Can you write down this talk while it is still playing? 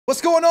What's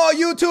going on,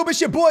 YouTube?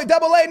 It's your boy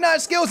Double A9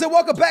 Skills, and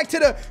welcome back to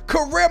the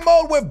career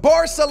mode with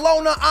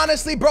Barcelona.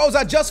 Honestly, bros,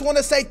 I just want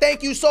to say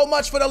thank you so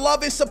much for the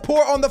love and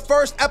support on the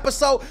first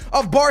episode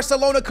of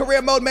Barcelona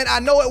career mode, man. I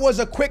know it was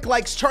a quick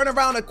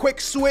turnaround, a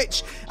quick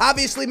switch.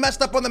 Obviously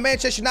messed up on the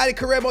Manchester United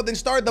career mode, then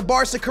started the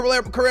Barca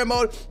career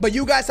mode, but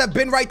you guys have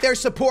been right there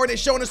supporting,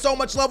 showing us so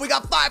much love. We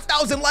got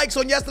 5,000 likes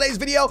on yesterday's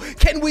video.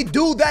 Can we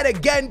do that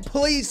again?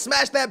 Please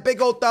smash that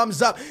big old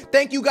thumbs up.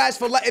 Thank you guys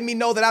for letting me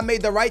know that I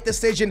made the right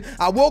decision.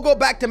 I will go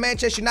back to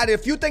Manchester United. A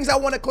few things I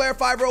want to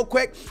clarify real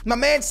quick. My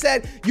man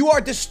said, you are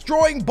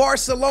destroying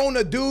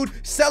Barcelona, dude.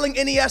 Selling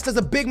Iniesta is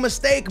a big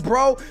mistake,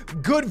 bro.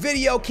 Good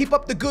video. Keep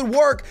up the good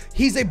work.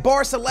 He's a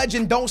Barca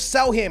legend. Don't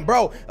sell him,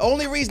 bro. The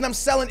only reason I'm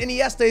selling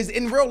Iniesta is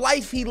in real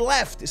life, he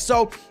left.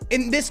 So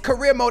in this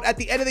career mode, at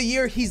the end of the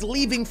year, he's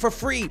leaving for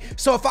free.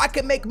 So if I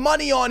can make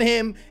money on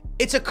him,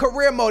 it's a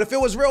career mode. If it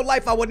was real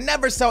life, I would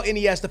never sell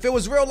Iniesta. If it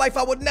was real life,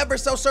 I would never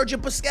sell Sergio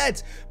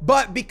Busquets.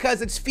 But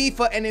because it's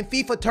FIFA, and in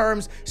FIFA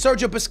terms,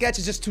 Sergio Busquets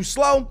is just too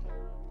slow,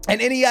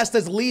 and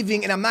Iniesta's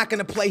leaving, and I'm not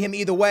going to play him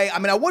either way. I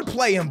mean, I would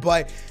play him,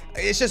 but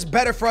it's just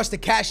better for us to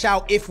cash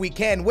out if we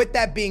can. With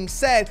that being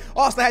said,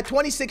 also, I had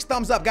 26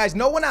 thumbs up. Guys,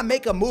 know when I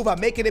make a move, I'm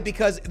making it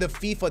because the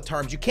FIFA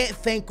terms. You can't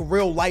think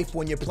real life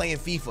when you're playing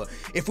FIFA.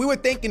 If we were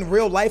thinking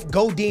real life,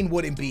 Godin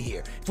wouldn't be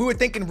here. If we were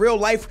thinking real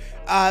life,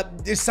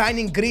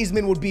 signing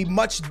Griezmann would be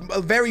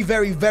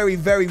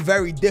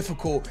very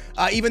difficult.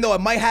 Even though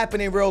it might happen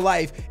in real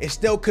life, it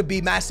still could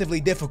be massively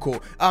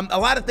difficult. A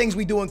lot of things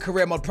we do in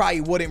career mode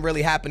probably wouldn't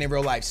really happen in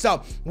real life.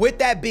 So with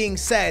that being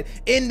said,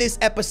 in this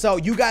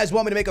episode, you guys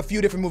want me to make a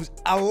few different moves.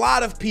 A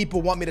lot of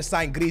people want me to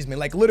sign Griezmann.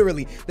 Like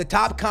literally, the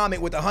top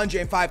comment with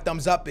 105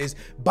 thumbs up is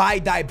buy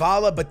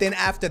Dybala, but then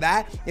after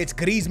that, it's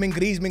Griezmann.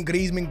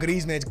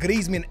 It's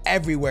Griezmann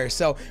everywhere.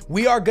 So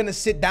we are gonna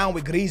sit down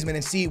with Griezmann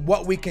and see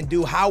what we can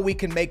do, how we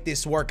can make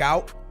this work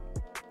out.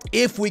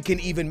 If we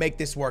can even make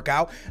this work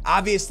out.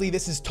 Obviously,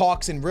 this is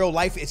talks in real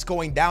life. It's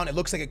going down. It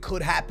looks like it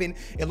could happen.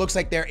 It looks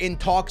like they're in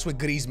talks with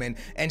Griezmann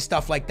and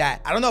stuff like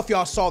that. I don't know if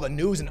y'all saw the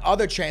news and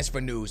other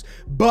transfer news,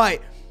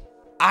 but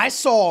I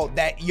saw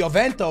that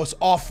Juventus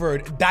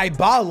offered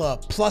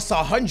Dybala plus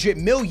 100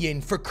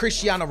 million for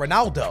Cristiano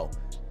Ronaldo.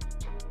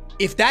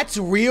 If that's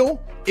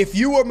real, if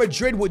you were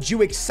Madrid, would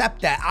you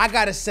accept that? I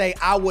gotta say,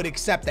 I would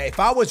accept that.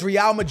 If I was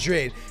Real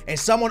Madrid and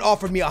someone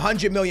offered me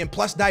 100 million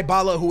plus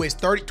Dybala, who is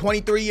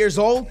 23 years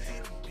old,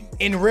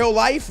 in real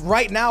life,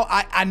 right now,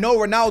 I know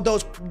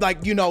Ronaldo's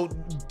like, you know,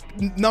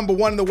 number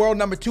one in the world,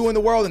 number two in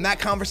the world in that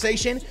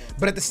conversation,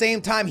 but at the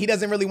same time, he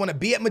doesn't really want to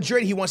be at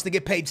Madrid. He wants to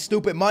get paid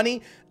stupid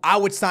money. I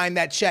would sign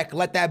that check,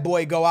 let that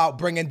boy go out,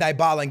 bring in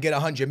Dybala and get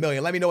 100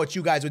 million. Let me know what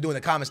you guys would do in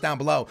the comments down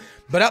below.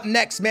 But up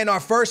next, man, our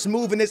first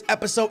move in this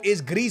episode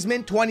is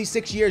Griezmann,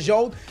 26 years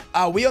old.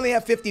 We only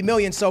have 50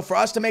 million, so for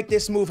us to make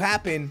this move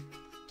happen,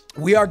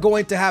 we are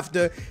going to have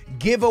to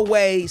give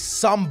away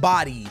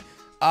somebody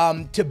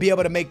to be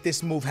able to make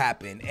this move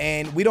happen.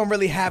 And we don't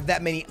really have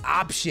that many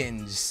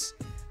options.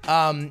 We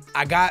don't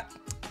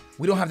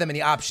have that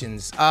many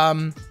options.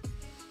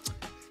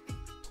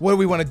 What do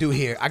we want to do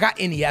here? I got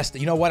Iniesta.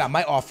 You know what? I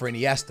might offer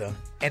Iniesta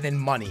and then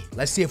money.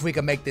 Let's see if we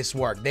can make this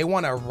work. They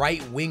want a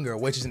right winger,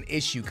 which is an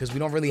issue because we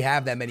don't really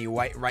have that many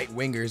right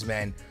wingers,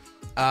 man.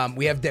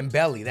 We have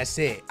Dembele. That's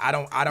it. I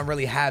don't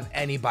really have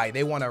anybody.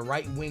 They want a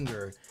right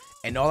winger,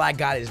 and all I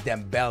got is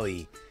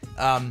Dembele.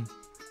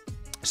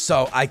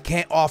 So I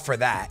can't offer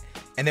that.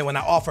 And then when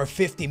I offer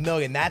 50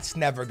 million, that's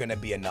never gonna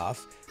be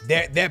enough.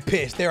 They're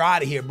pissed. They're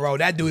out of here, bro.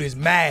 That dude is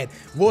mad.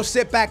 We'll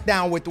sit back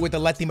down with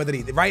Atleti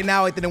Madrid. Right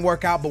now, it didn't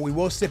work out, but we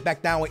will sit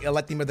back down with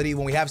Atleti Madrid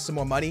when we have some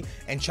more money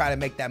and try to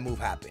make that move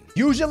happen.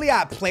 Usually,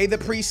 I play the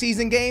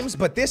preseason games,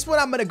 but this one,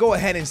 I'm going to go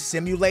ahead and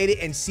simulate it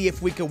and see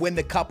if we can win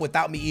the cup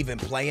without me even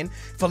playing.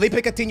 Felipe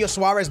Coutinho,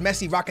 Suarez,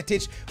 Messi,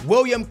 Rakitic,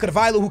 William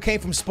Carvalho, who came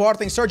from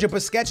Sporting, Sergio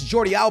Busquets,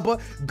 Jordi Alba,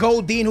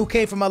 Godin, who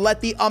came from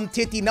Atleti,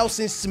 Titi,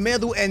 Nelson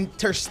Semedo, and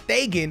Ter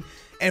Stegen.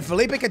 And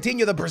Felipe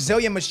Coutinho, the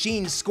Brazilian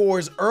machine,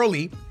 scores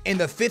early in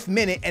the 5th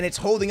minute, and it's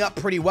holding up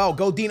pretty well.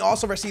 Godin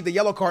also received the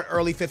yellow card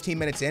early, 15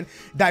 minutes in.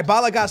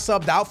 Dybala got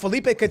subbed out.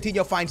 Felipe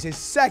Coutinho finds his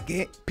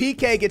second.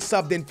 PK gets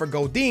subbed in for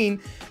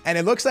Godin, and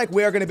it looks like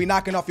we are going to be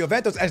knocking off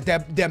Juventus as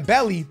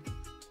Dembele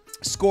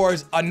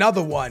scores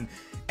another one.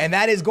 And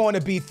that is going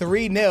to be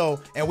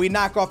 3-0, and we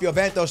knock off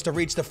Juventus to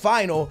reach the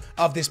final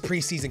of this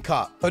preseason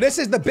cup. So this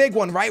is the big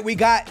one, right? We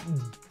got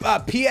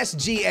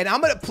PSG, and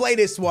I'm going to play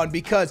this one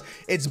because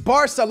it's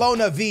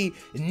Barcelona v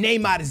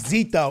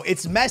Neymarzito.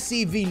 It's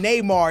Messi v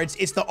Neymar.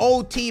 It's the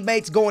old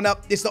teammates going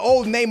up. It's the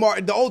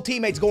old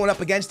teammates going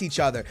up against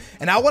each other.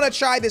 And I want to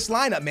try this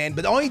lineup, man.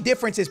 But the only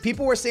difference is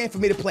people were saying for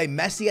me to play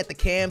Messi at the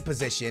cam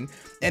position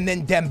and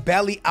then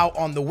Dembele out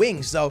on the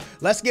wing. So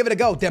let's give it a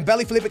go.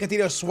 Dembele, Felipe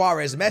Coutinho,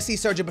 Suarez, Messi,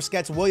 Sergio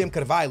Busquets, William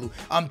Carvalho,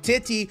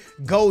 Titi,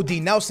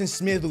 Godin, Nelson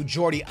Semedo,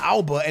 Jordi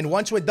Alba. And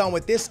once we're done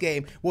with this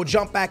game, we'll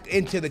jump back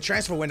into the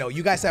transfer window.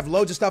 You guys guys have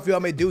loads of stuff you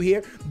want me to do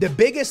here. The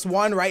biggest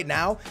one right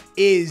now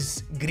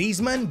is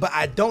Griezmann, but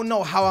I don't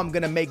know how I'm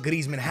going to make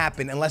Griezmann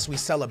happen unless we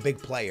sell a big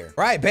player.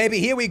 All right, baby,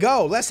 here we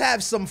go. Let's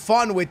have some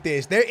fun with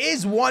this. There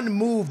is one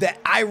move that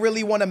I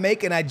really want to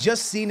make, and I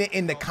just seen it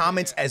in the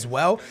comments as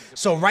well.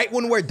 So right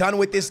when we're done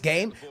with this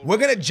game, we're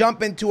going to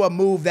jump into a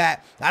move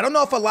that I don't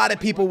know if a lot of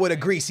people would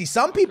agree. See,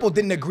 some people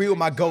didn't agree with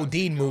my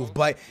Godin move,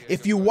 but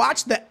if you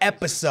watch the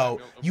episode,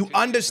 you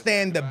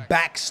understand the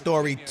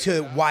backstory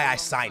to why I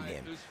signed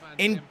him.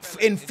 In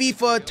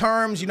FIFA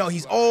terms, you know,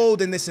 he's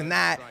old and this and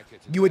that.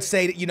 You would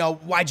say that, you know,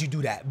 why'd you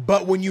do that?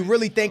 But when you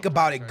really think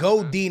about it,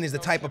 Godin is the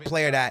type of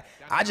player that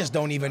I just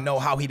don't even know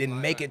how he didn't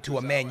make it to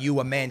a Man U,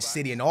 a Man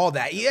City, and all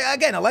that. Yeah,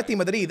 again, Atletico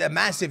Madrid, a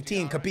massive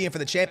team competing for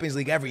the Champions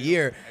League every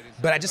year.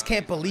 But I just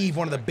can't believe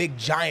one of the big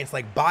giants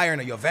like Bayern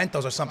or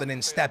Juventus or something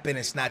didn't step in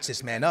and snatch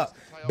this man up.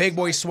 Big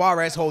boy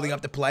Suarez holding up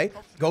the play.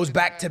 Goes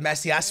back to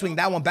Messi. I swing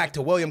that one back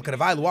to William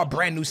Carvalho, our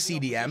brand new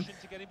CDM.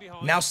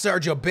 Now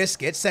Sergio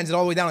Busquets sends it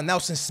all the way down to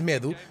Nelson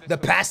Smithu. The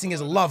passing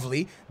is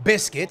lovely.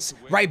 Busquets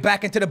right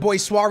back into the boy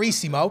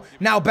Suarissimo.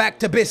 Now back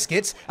to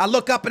Busquets. I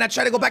look up and I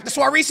try to go back to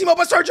Suarissimo,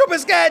 but Sergio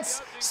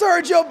Busquets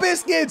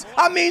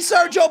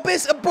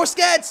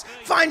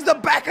finds the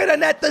back of the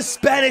net. The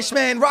Spanish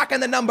man rocking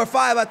the number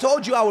 5. I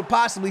told you I would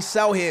possibly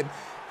sell him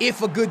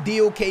if a good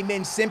deal came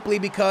in, simply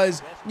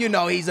because, you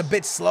know, he's a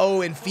bit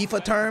slow in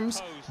FIFA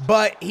terms.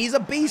 But he's a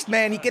beast,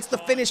 man. He gets the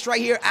finish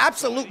right here.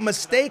 Absolute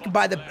mistake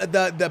by the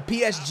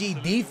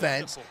PSG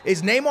defense.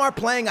 Is Neymar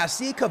playing? I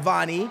see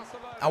Cavani.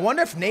 I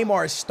wonder if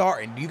Neymar is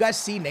starting. Do you guys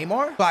see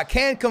Neymar? But I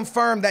can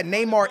confirm that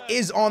Neymar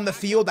is on the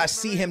field. I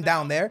see him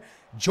down there.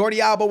 Jordi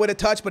Alba with a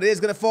touch, but it is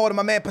going to fall to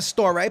my man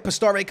Pastore.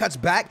 Pastore cuts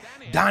back.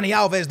 Dani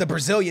Alves, the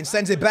Brazilian,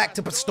 sends it back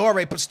to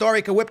Pastore.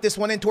 Pastore can whip this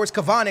one in towards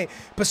Cavani.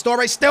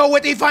 Pastore still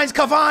with it. He finds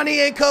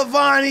Cavani, and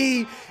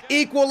Cavani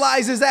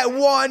equalizes at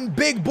 1.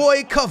 Big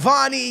boy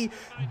Cavani.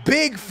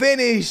 Big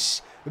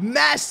finish.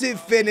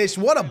 Massive finish.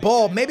 What a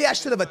ball. Maybe I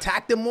should have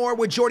attacked him more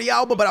with Jordi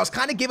Alba, but I was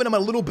kind of giving him a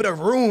little bit of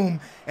room,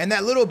 and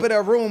that little bit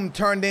of room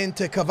turned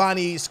into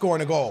Cavani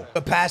scoring a goal.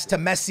 A pass to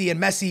Messi, and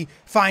Messi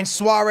finds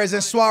Suarez,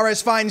 and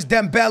Suarez finds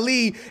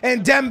Dembele,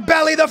 and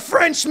Dembele, the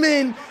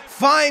Frenchman,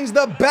 finds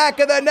the back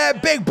of the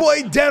net. Big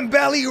boy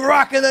Dembele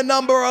rocking the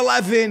number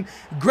 11.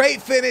 Great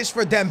finish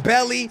for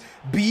Dembele.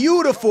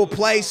 Beautiful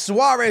play.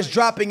 Suarez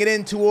dropping it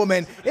into him,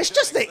 and it's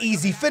just an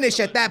easy finish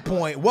at that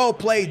point. Well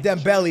played,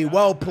 Dembele.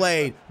 Well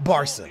played,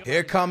 Barca.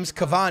 Here comes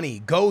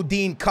Cavani.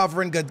 Godin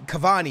covering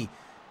Cavani.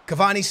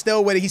 Cavani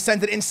still with it. He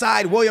sends it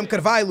inside. William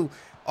Carvalho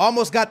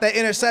almost got that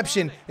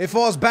interception. It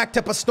falls back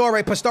to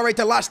Pastore. Pastore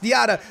to Las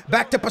Diada.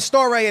 Back to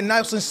Pastore, and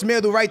Nelson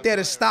Smithu right there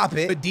to stop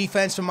it. Good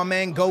defense from my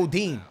man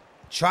Godin.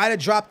 Try to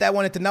drop that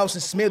one into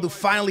Nelson Smith, who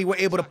finally were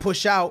able to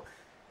push out.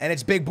 And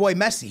it's big boy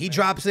Messi. He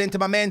drops it into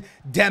my man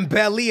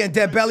Dembele, and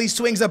Dembele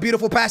swings a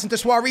beautiful pass into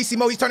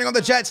Suarissimo. He's turning on the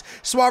jets.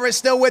 Suarez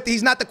still with it.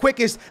 He's not the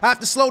quickest. I have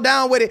to slow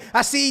down with it.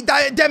 I see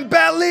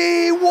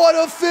Dembele. What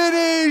a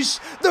finish.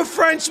 The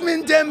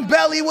Frenchman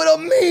Dembele with a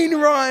mean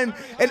run.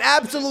 An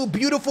absolute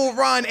beautiful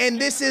run.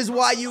 And this is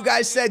why you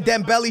guys said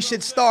Dembele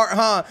should start,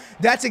 huh?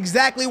 That's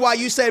exactly why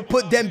you said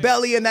put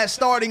Dembele in that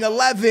starting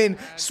 11.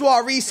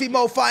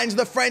 Suarissimo finds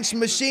the French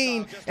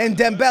machine, and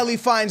Dembele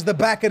finds the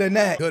back of the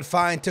net. Good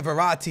find to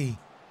Verratti.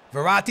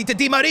 Verratti to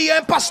Di Maria,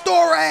 and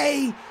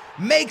Pastore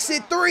makes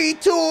it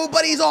 3-2,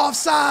 but he's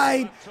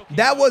offside.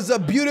 That was a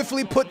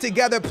beautifully put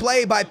together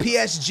play by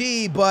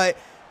PSG, but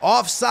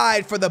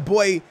offside for the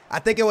boy, I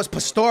think it was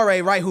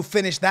Pastore, right, who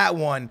finished that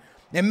one.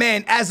 And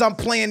man, as I'm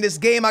playing this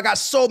game, I got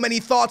so many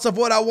thoughts of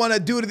what I want to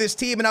do to this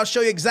team, and I'll show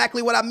you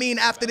exactly what I mean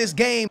after this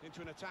game.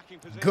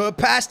 Good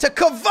pass to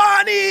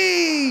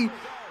Cavani.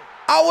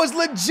 I was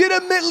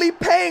legitimately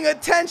paying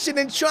attention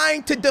and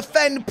trying to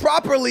defend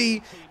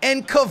properly,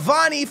 and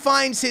Cavani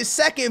finds his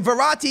second.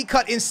 Verratti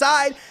cut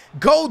inside.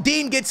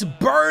 Godin gets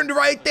burned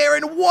right there,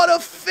 and what a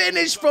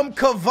finish from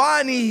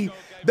Cavani.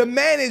 The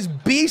man is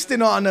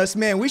beasting on us,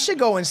 man. We should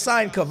go and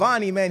sign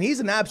Cavani, man. He's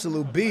an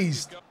absolute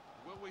beast.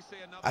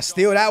 I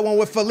steal that one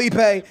with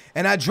Felipe,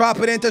 and I drop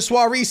it into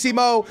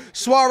Suarissimo.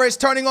 Suarez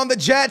turning on the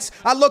jets.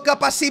 I look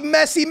up, I see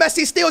Messi.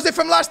 Messi steals it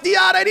from Las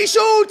Diada, and he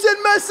shoots,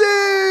 and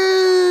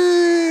Messi!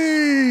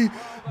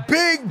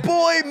 Big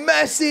boy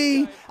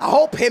Messi. I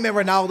hope him and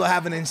Ronaldo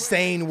have an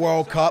insane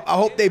World Cup. I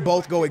hope they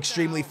both go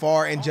extremely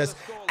far and just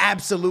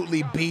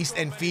absolutely beast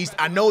and feast.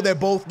 I know they're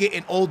both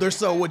getting older,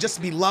 so it would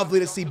just be lovely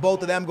to see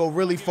both of them go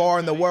really far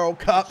in the World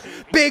Cup.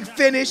 Big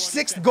finish,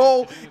 6th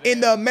goal in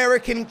the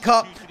American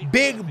Cup.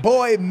 Big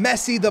boy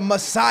Messi, the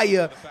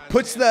Messiah,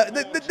 puts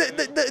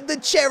the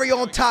cherry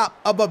on top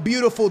of a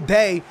beautiful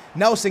day.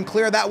 Nelson,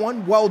 clear that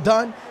one. Well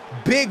done.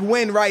 Big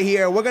win right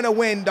here. We're going to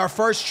win our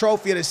first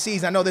trophy of the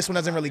season. I know this one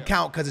doesn't really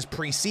count because it's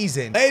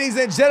preseason. Ladies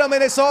and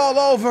gentlemen, it's all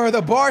over.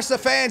 The Barca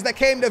fans that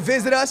came to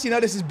visit us, you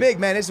know, this is big,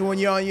 man. This is when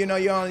you're on, you know,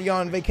 you're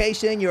on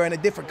vacation. You're in a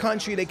different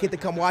country. They get to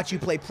come watch you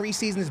play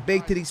preseason. It's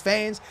big to these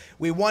fans.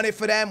 We won it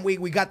for them. We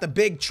got the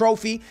big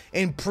trophy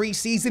in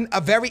preseason.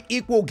 A very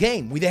equal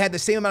game. They had the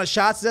same amount of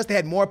shots as us. They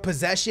had more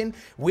possession.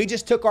 We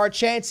just took our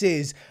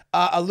chances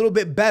a little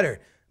bit better.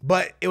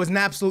 but it was an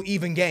absolute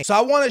even game. So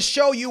I want to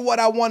show you what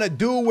I want to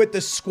do with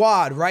the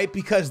squad, right?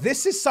 Because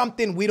this is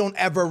something we don't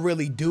ever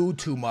really do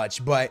too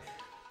much, but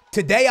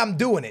today I'm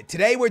doing it.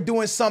 Today we're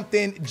doing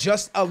something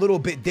just a little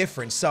bit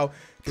different. So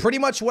pretty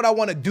much what I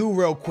want to do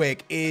real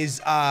quick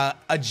is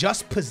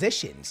adjust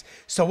positions.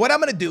 So what I'm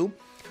going to do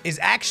is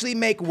actually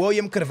make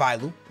William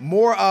Carvalho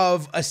more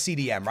of a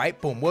CDM, right?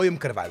 Boom, William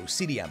Carvalho,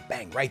 CDM,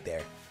 bang, right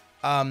there.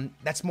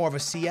 That's more of a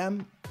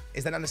CM.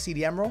 Is that on the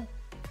CDM role?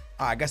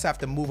 I guess I have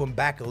to move him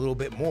back a little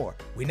bit more.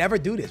 We never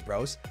do this,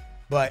 bros,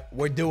 but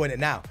we're doing it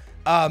now.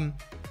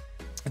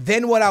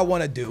 Then what I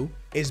want to do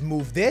is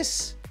move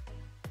this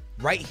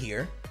right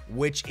here,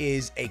 which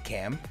is a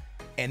cam.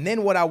 And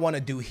then what I want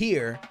to do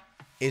here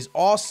is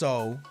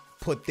also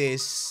put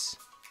this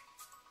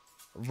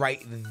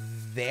right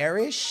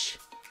there-ish.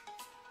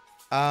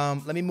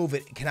 Let me move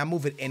it. Can I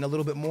move it in a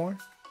little bit more?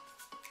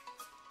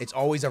 It's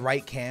always a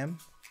right cam.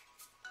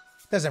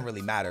 Doesn't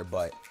really matter,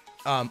 but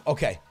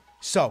okay.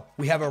 So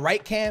we have a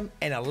right cam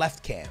and a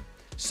left cam.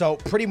 So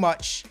pretty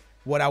much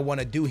what I want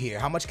to do here,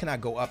 how much can I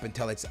go up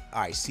until it's, all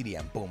right,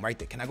 CDM, boom, right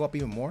there. Can I go up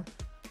even more?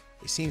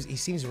 He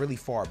seems really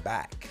far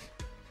back.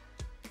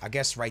 I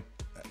guess right,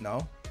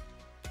 no.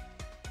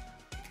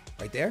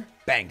 Right there,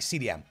 bang,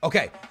 CDM.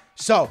 Okay,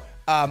 so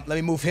let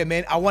me move him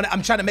in.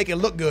 I'm trying to make it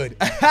look good.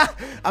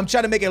 I'm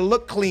trying to make it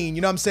look clean,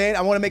 you know what I'm saying?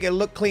 I want to make it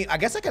look clean. I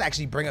guess I could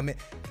actually bring him in.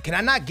 Can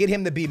I not get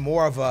him to be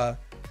more of a,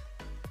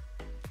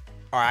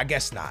 all right, I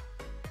guess not.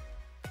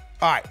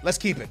 All right, let's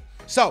keep it.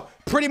 So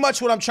pretty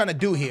much what I'm trying to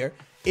do here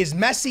is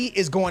Messi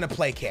is going to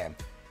play cam,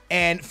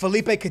 and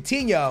Felipe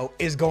Coutinho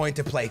is going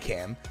to play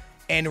cam,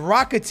 and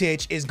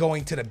Rakitic is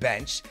going to the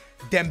bench.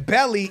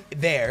 Dembele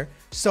there.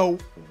 So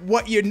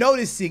what you're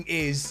noticing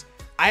is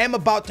I am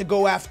about to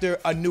go after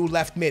a new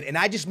left mid, and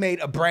I just made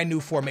a brand new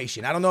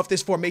formation. I don't know if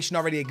this formation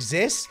already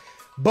exists,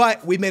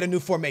 but we made a new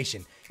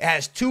formation. It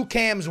has 2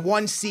 cams,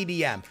 1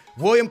 CDM.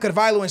 William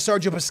Carvalho and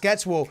Sergio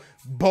Busquets will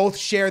both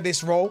share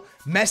this role.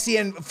 Messi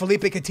and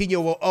Felipe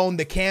Coutinho will own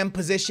the cam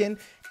position.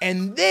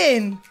 And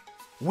then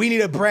we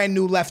need a brand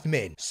new left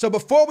mid. So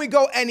before we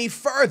go any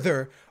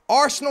further,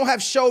 Arsenal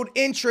have showed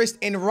interest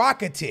in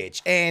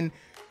Rakitic. And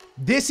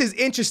this is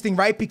interesting,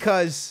 right?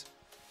 Because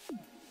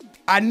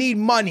I need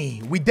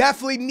money. We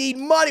definitely need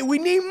money. We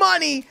need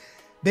money.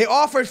 They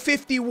offered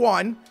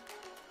 51.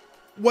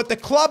 What the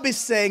club is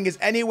saying is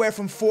anywhere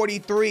from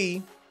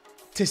 43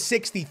 to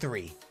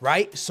 63,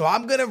 right? So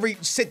I'm going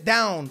to sit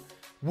down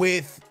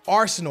with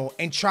Arsenal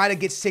and try to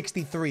get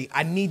 63.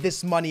 I need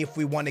this money if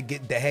we want to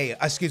get De Gea.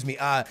 Excuse me.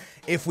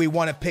 If we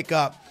want to pick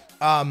up,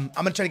 I'm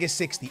going to try to get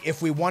 60.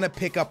 If we want to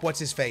pick up, what's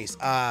his face?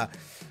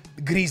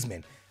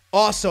 Griezmann.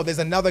 Also, there's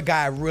another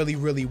guy I really,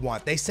 really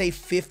want. They say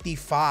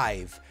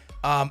 55.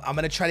 I'm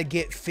going to try to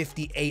get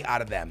 58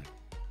 out of them.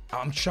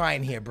 I'm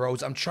trying here,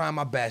 bros. I'm trying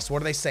my best. What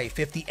do they say?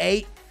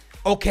 58?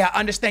 Okay, I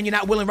understand you're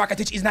not willing.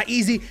 Rakitic is not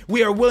easy.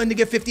 We are willing to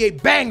get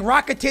 58. Bang,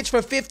 Rakitic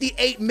for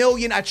 58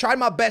 million. I tried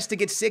my best to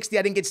get 60.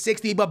 I didn't get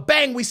 60, but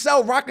bang, we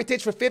sell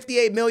Rakitic for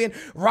 58 million.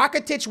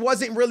 Rakitic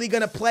wasn't really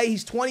going to play.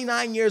 He's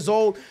 29 years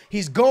old.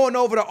 He's going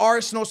over to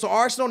Arsenal. So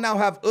Arsenal now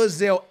have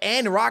Özil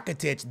and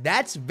Rakitic.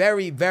 That's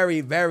very, very,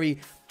 very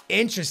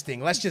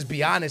interesting. Let's just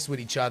be honest with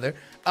each other.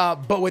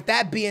 But with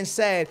that being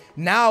said,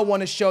 now I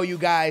want to show you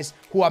guys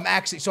who I'm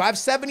actually, so I have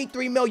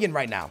 73 million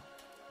right now.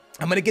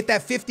 I'm going to get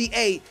that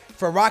 58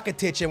 for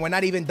Rakitic, and we're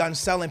not even done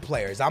selling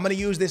players. I'm going to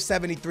use this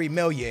 73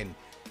 million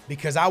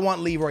because I want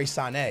Leroy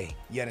Sané.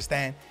 You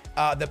understand?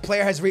 The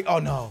player has oh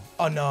no,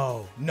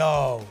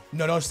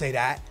 don't say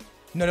that.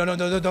 No,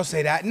 don't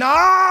say that.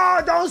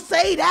 No, don't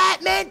say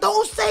that, man.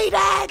 Don't say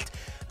that.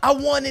 I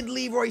wanted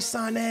Leroy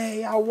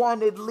Sané.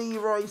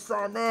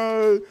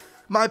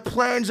 My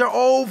plans are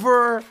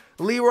over.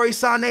 Leroy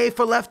Sané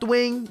for left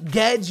wing.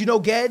 Guedes, you know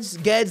Guedes?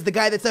 Guedes, the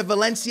guy that's at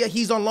Valencia.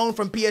 He's on loan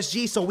from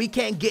PSG, so we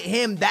can't get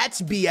him.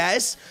 That's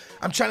BS.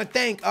 I'm trying to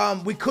think.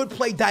 We could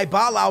play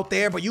Dybala out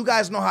there, but you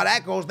guys know how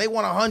that goes. They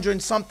want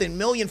 100-something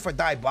million for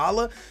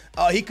Dybala.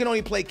 He can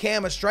only play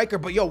cam, a striker,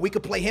 but yo, we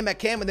could play him at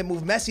cam and then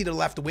move Messi to the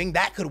left wing.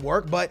 That could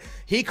work, but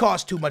he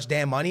costs too much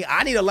damn money.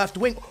 I need a left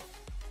wing.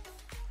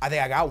 I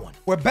think I got one.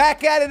 We're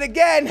back at it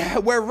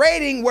again. We're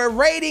rating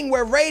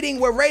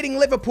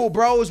Liverpool,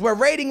 bros. We're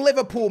rating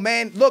Liverpool,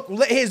 man. Look,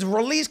 his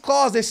release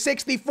clause is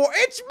 64.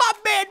 It's my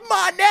man,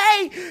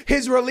 Mane.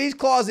 His release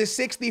clause is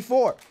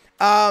 64.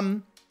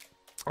 I'm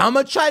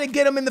gonna try to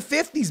get him in the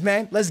 50s,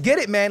 man. Let's get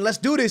it, man. Let's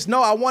do this.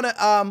 No, I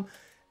wanna,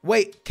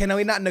 wait, can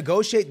we not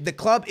negotiate? The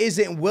club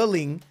isn't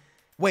willing.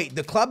 Wait,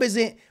 the club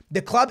isn't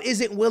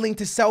willing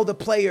to sell the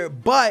player,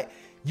 but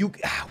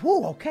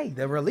whoa, okay,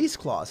 the release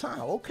clause,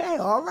 huh? Okay,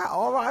 all right.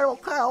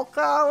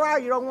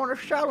 You don't want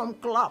to sell him,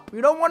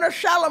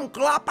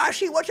 Klopp. I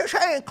see what you're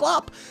saying,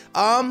 Klopp.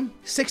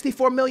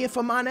 64 million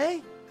for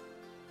Mane?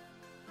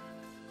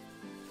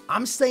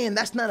 I'm saying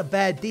that's not a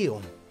bad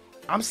deal.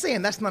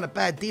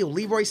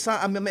 Leroy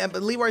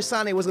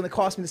Sané was going to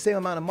cost me the same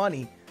amount of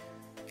money.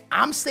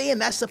 I'm saying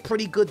that's a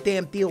pretty good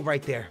damn deal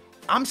right there.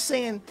 I'm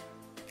saying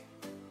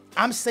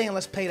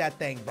let's pay that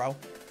thing, bro.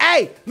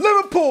 Hey,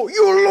 Liverpool,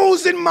 you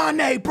losing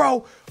Mane,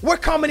 bro. We're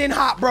coming in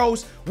hot,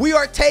 bros. We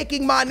are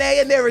taking Mane,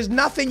 and there is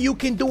nothing you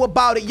can do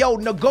about it. Yo,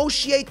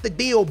 negotiate the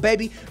deal,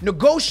 baby.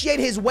 Negotiate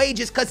his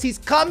wages, because he's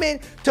coming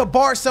to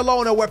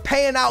Barcelona. We're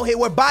paying out here.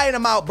 We're buying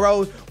him out,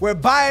 bros. We're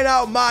buying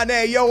out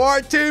Mane. Yo,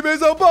 our team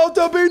is about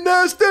to be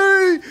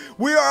nasty.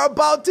 We are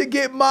about to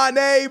get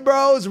Mane,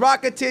 bros.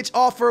 Rakitic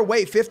offer,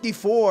 wait,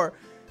 54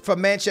 from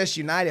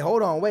Manchester United.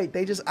 Hold on, wait.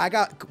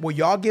 Will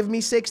y'all give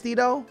me 60,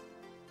 though?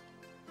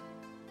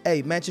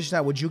 Hey, Manchester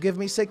United, would you give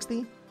me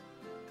 60?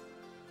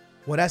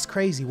 Well, that's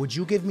crazy. Would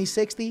you give me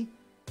 60?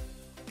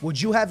 Would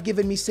you have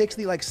given me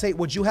 60? Like, say,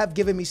 would you have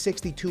given me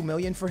 62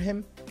 million for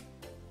him?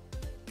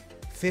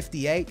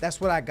 58? That's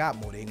what I got,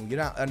 Mourinho. You're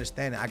not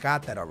understanding. I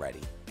got that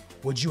already.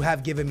 Would you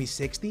have given me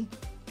 60?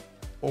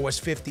 Or was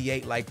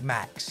 58 like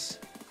max?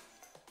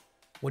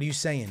 What are you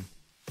saying?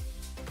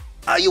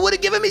 Oh, you would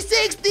have given me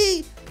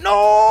 60.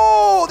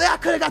 No, I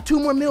could have got 2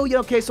 more million.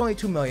 Okay, it's only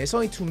 2 million. It's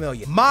only 2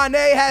 million. Mane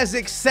has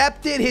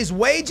accepted. His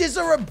wages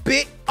are a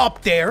bit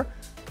up there,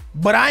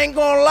 but I ain't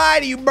gonna lie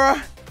to you,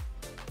 bruh.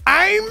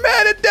 I ain't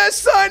mad at that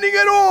signing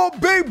at all.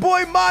 Big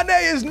boy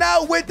Mane is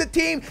now with the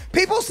team.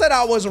 People said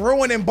I was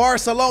ruining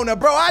Barcelona.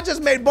 Bro, I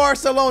just made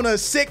Barcelona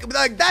sick.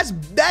 Like, that's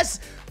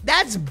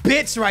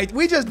bits, right?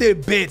 We just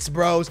did bits,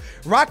 bros.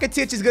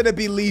 Rakitic is going to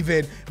be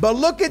leaving. But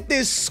look at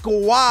this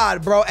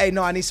squad, bro. Hey,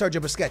 no, I need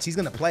Sergio Busquets. He's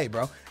going to play,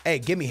 bro. Hey,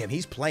 give me him.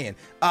 He's playing.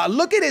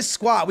 Look at his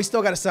squad. We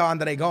still got to sell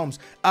Andre Gomes.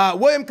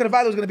 William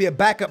Carvalho is going to be a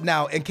backup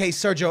now in case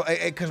Sergio,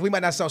 because we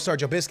might not sell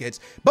Sergio Busquets.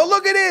 But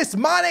look at this.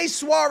 Mane,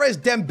 Suarez,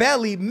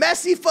 Dembele,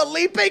 Messi,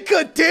 Felipe,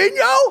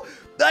 Coutinho.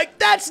 Like,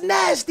 that's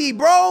nasty,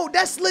 bro.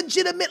 That's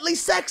legitimately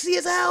sexy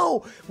as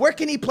hell. Where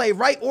can he play?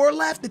 Right or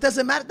left? It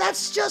doesn't matter.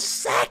 That's just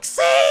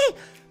sexy.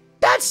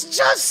 That's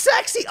just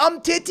sexy.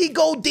 Titi,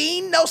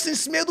 Godin, Nelson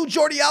Smith,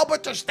 Jordi Alba,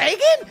 Ter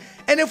Stegen.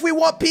 And if we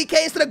want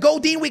PK instead of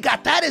Godin, we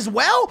got that as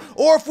well.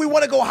 Or if we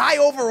want to go high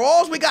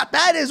overalls, we got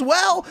that as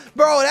well.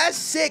 Bro, that's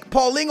sick.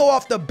 Paulinho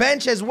off the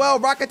bench as well.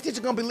 Rakitic is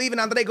going to be leaving.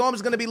 Andre Gomes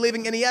is going to be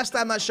leaving. Iniesta,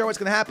 I'm not sure what's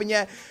going to happen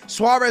yet.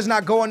 Suarez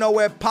not going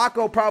nowhere.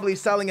 Paco probably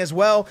selling as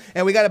well.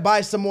 And we got to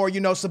buy some more,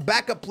 some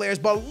backup players.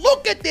 But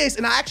look at this.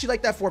 And I actually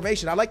like that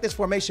formation. I like this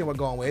formation we're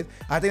going with.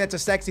 I think that's a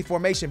sexy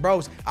formation.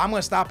 Bros, I'm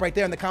going to stop right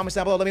there in the comments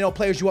down below. Let me know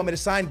players you want me to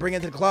sign, bring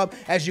into the club.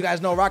 As you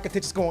guys know,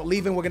 Rakitic is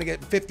leaving. We're going to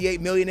get 58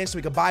 million in so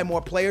we can buy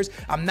more players.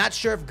 I'm not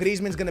sure if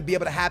Griezmann's going to be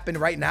able to happen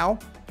right now,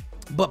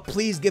 but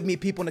please give me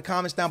people in the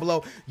comments down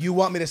below you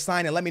want me to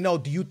sign and let me know,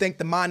 do you think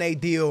the Mane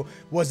deal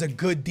was a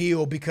good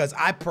deal? Because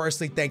I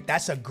personally think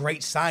that's a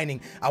great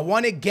signing. I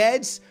wanted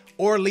Guedes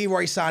or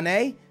Leroy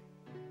Sané.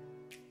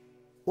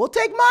 We'll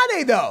take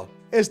Mane though.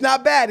 It's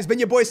not bad. It's been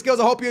your boy Skills.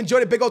 I hope you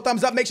enjoyed it. Big old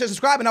thumbs up. Make sure to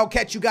subscribe and I'll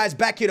catch you guys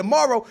back here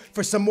tomorrow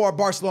for some more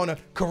Barcelona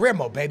career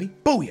mode, baby.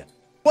 Booyah.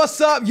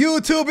 What's up,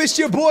 YouTube? It's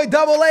your boy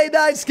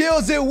AA9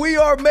 Skills, and we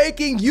are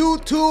making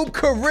YouTube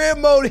career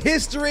mode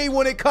history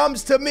when it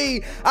comes to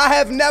me. I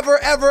have never,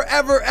 ever,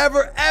 ever,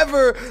 ever,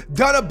 ever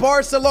done a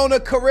Barcelona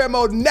career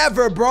mode.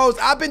 Never, bros.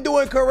 I've been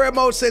doing career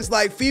mode since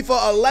like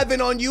FIFA 11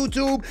 on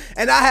YouTube,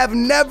 and I have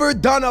never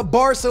done a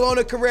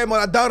Barcelona career mode.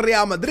 I've done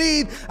Real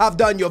Madrid, I've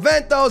done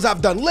Juventus,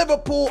 I've done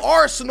Liverpool,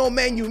 Arsenal,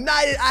 Man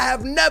United. I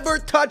have never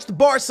touched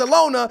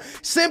Barcelona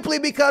simply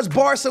because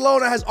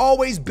Barcelona has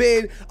always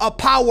been a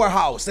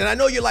powerhouse. And I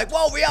know you're like,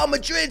 well, Real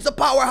Madrid's a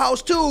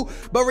powerhouse too,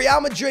 but Real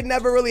Madrid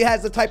never really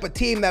has the type of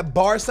team that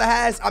Barca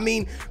has. I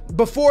mean,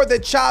 before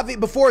this,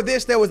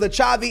 there was the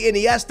Xavi,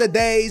 Iniesta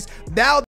days. Now